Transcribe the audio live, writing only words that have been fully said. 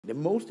The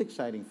most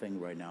exciting thing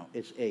right now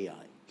is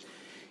AI.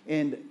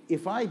 And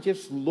if I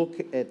just look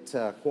at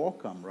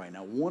Qualcomm right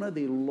now, one of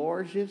the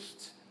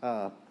largest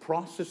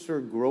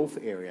processor growth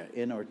area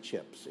in our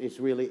chips is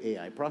really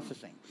AI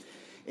processing.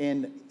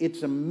 And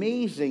it's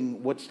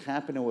amazing what's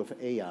happening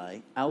with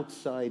AI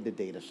outside the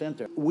data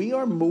center. We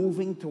are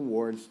moving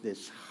towards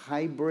this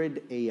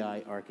hybrid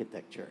AI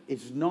architecture.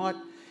 It's not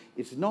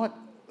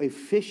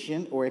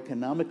efficient or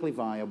economically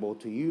viable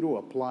to you to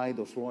apply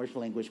those large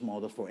language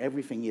models for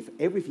everything, if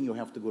everything you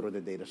have to go to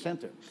the data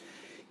center.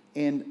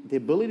 And the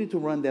ability to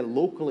run that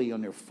locally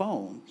on your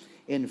phone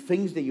and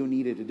things that you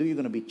needed to do, you're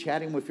going to be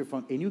chatting with your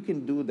phone, and you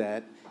can do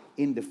that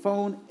in the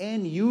phone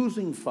and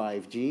using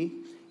 5G.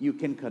 You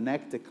can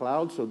connect the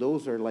cloud, so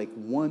those are like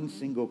one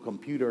single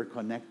computer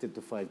connected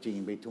to 5G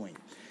in between.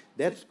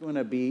 That's going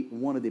to be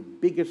one of the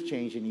biggest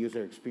change in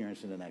user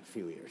experience in the next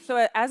few years.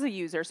 So as a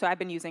user, so I've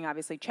been using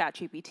obviously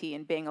ChatGPT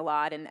and Bing a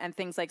lot, and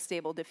things like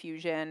Stable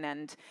Diffusion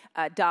and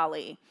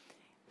DALL-E.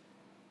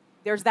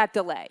 There's that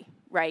delay,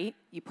 right?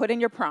 You put in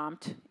your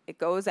prompt, it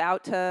goes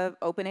out to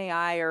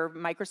OpenAI or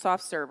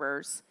Microsoft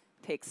servers,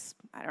 takes,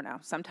 I don't know,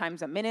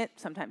 sometimes a minute,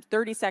 sometimes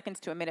 30 seconds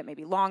to a minute,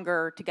 maybe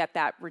longer, to get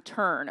that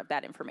return of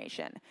that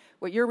information.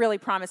 What you're really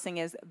promising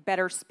is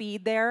better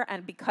speed there,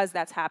 and because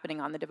that's happening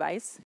on the device.